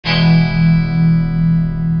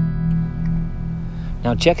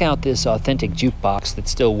Now check out this authentic jukebox that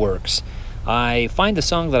still works. I find the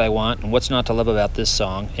song that I want and what's not to love about this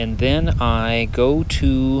song, and then I go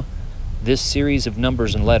to this series of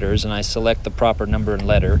numbers and letters and I select the proper number and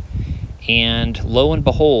letter, and lo and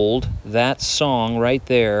behold, that song right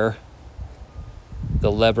there,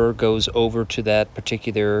 the lever goes over to that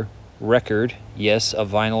particular record, yes, a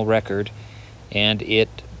vinyl record, and it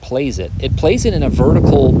plays it. It plays it in a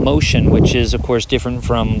vertical motion, which is of course different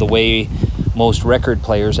from the way most record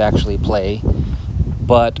players actually play.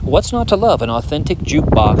 But what's not to love? An authentic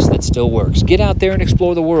jukebox that still works. Get out there and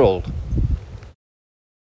explore the world.